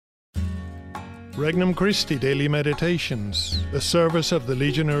Regnum Christi Daily Meditations, the service of the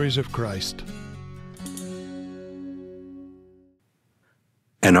Legionaries of Christ.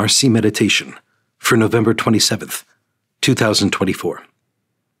 An RC Meditation for November 27th, 2024.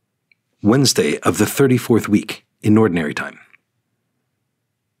 Wednesday of the 34th week in Ordinary Time.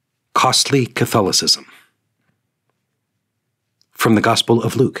 Costly Catholicism. From the Gospel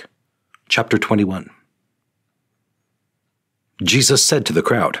of Luke, chapter 21. Jesus said to the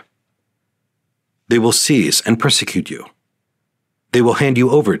crowd, "They will seize and persecute you. They will hand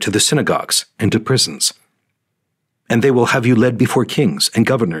you over to the synagogues and to prisons, and they will have you led before kings and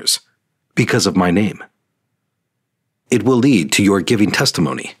governors because of my name. It will lead to your giving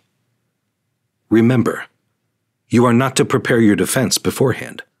testimony. Remember, you are not to prepare your defense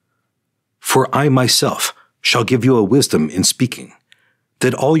beforehand, for I myself shall give you a wisdom in speaking,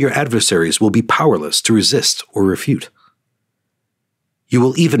 that all your adversaries will be powerless to resist or refute. You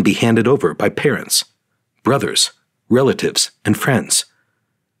will even be handed over by parents, brothers, relatives, and friends,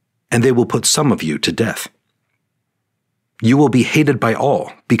 and they will put some of you to death. You will be hated by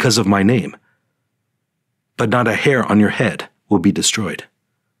all because of my name, but not a hair on your head will be destroyed.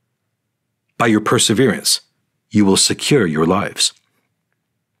 By your perseverance, you will secure your lives."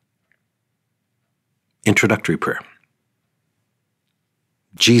 Introductory Prayer.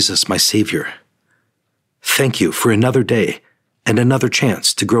 Jesus, my Savior, thank you for another day and another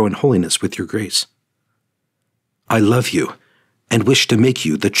chance to grow in holiness with your grace. I love you and wish to make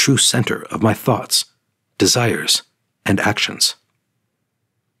you the true center of my thoughts, desires, and actions.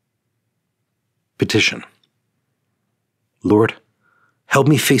 Petition. Lord, help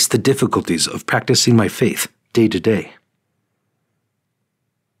me face the difficulties of practicing my faith day to day.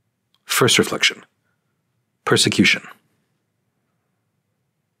 First reflection. Persecution.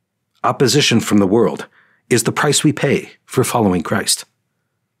 Opposition from the world is the price we pay for following Christ.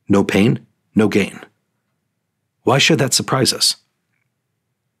 No pain, no gain. Why should that surprise us?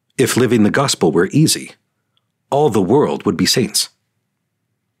 If living the gospel were easy, all the world would be saints.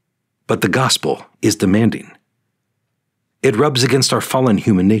 But the gospel is demanding. It rubs against our fallen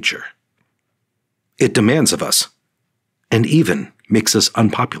human nature. It demands of us, and even makes us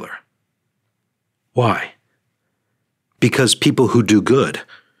unpopular. Why? Because people who do good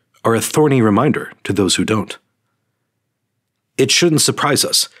are a thorny reminder to those who don't. It shouldn't surprise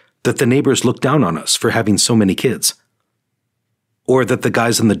us that the neighbors look down on us for having so many kids, or that the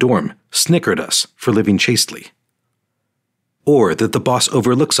guys in the dorm snickered us for living chastely, or that the boss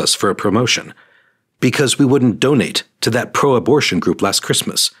overlooks us for a promotion because we wouldn't donate to that pro-abortion group last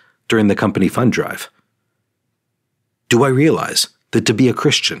Christmas during the company fund drive. Do I realize that to be a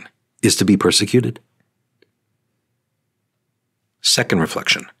Christian is to be persecuted? Second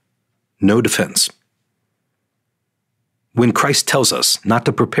reflection. No defense. When Christ tells us not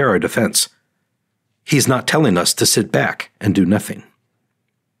to prepare our defense, he's not telling us to sit back and do nothing.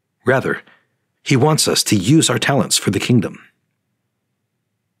 Rather, he wants us to use our talents for the kingdom.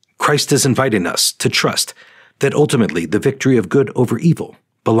 Christ is inviting us to trust that ultimately the victory of good over evil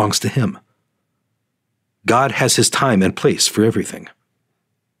belongs to him. God has his time and place for everything.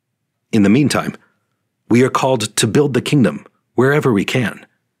 In the meantime, we are called to build the kingdom wherever we can,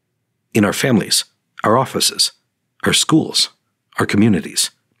 in our families, our offices, our schools, our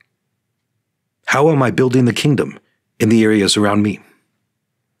communities. How am I building the kingdom in the areas around me?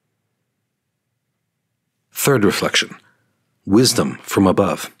 Third reflection. Wisdom from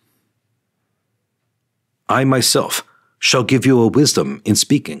above. I myself shall give you a wisdom in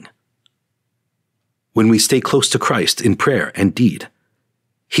speaking. When we stay close to Christ in prayer and deed,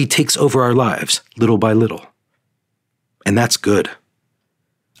 he takes over our lives little by little. And that's good.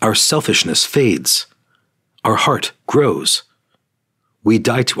 Our selfishness fades. Our heart grows. We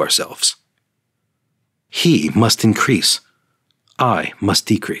die to ourselves. He must increase. I must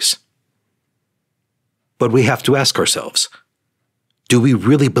decrease. But we have to ask ourselves, do we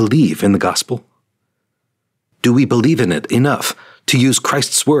really believe in the gospel? Do we believe in it enough to use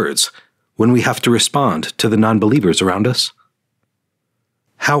Christ's words when we have to respond to the non-believers around us?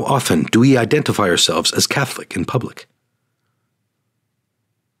 How often do we identify ourselves as Catholic in public?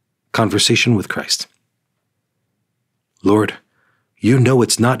 Conversation with Christ. Lord, you know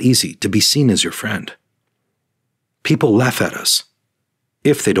it's not easy to be seen as your friend. People laugh at us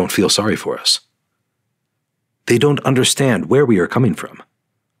if they don't feel sorry for us. They don't understand where we are coming from.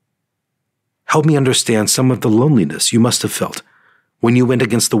 Help me understand some of the loneliness you must have felt when you went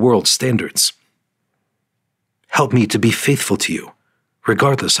against the world's standards. Help me to be faithful to you,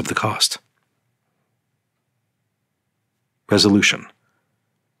 regardless of the cost. Resolution.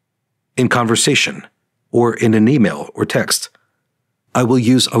 In conversation, or in an email or text, I will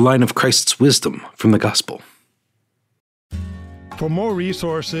use a line of Christ's wisdom from the Gospel. For more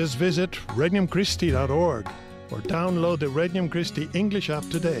resources, visit regnumchristi.org or download the Regnum Christi English app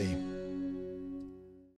today.